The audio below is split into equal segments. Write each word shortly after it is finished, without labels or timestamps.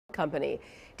company.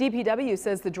 DPW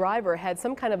says the driver had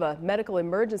some kind of a medical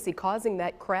emergency causing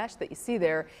that crash that you see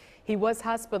there. He was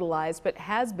hospitalized but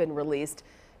has been released.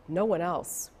 No one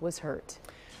else was hurt.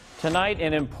 Tonight,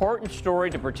 an important story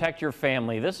to protect your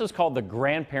family. This is called the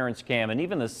grandparent scam, and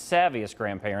even the savviest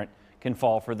grandparent can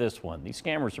fall for this one. These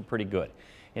scammers are pretty good.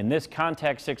 In this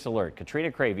Contact 6 alert,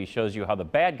 Katrina Cravey shows you how the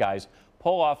bad guys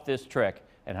pull off this trick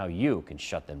and how you can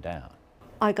shut them down.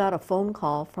 I got a phone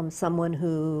call from someone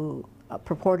who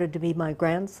purported to be my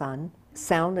grandson,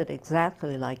 sounded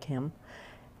exactly like him,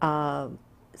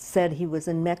 said he was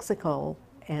in Mexico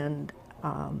and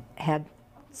had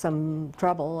some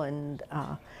trouble and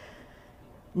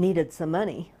needed some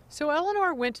money. So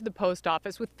Eleanor went to the post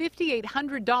office with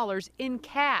 $5,800 in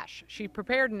cash. She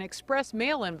prepared an express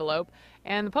mail envelope,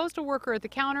 and the postal worker at the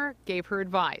counter gave her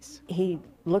advice. He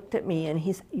looked at me and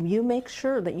he said, "You make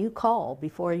sure that you call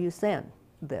before you send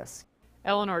this."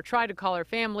 Eleanor tried to call her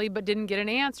family but didn't get an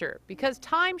answer. Because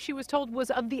time, she was told, was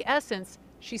of the essence,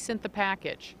 she sent the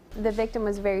package. The victim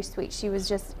was very sweet. She was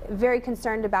just very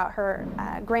concerned about her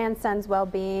grandson's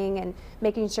well-being and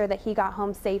making sure that he got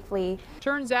home safely.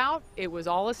 Turns out it was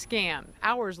all a scam.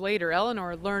 Hours later,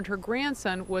 Eleanor learned her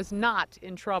grandson was not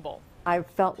in trouble. I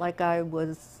felt like I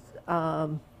was a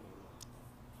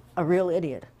real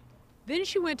idiot. Then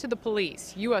she went to the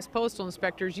police. U.S. Postal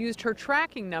inspectors used her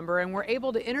tracking number and were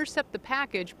able to intercept the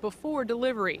package before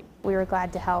delivery. We were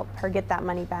glad to help her get that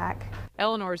money back.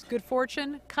 Eleanor's good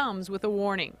fortune comes with a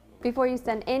warning. Before you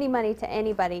send any money to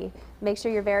anybody, make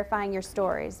sure you're verifying your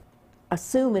stories.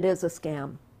 Assume it is a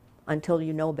scam until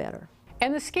you know better.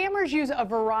 And the scammers use a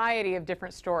variety of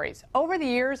different stories. Over the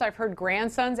years, I've heard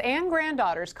grandsons and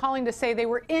granddaughters calling to say they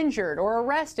were injured or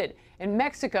arrested in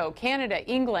Mexico, Canada,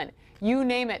 England. You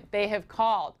name it, they have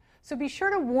called. So be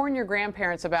sure to warn your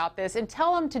grandparents about this and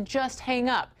tell them to just hang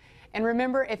up. And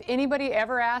remember, if anybody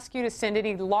ever asks you to send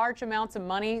any large amounts of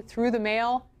money through the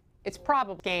mail, it's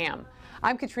probably a scam.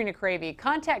 I'm Katrina Cravey,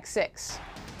 Contact 6.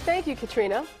 Thank you,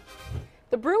 Katrina.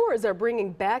 The Brewers are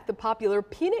bringing back the popular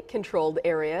peanut-controlled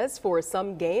areas for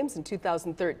some games in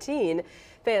 2013.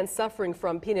 Fans suffering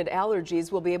from peanut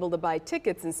allergies will be able to buy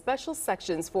tickets in special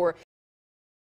sections for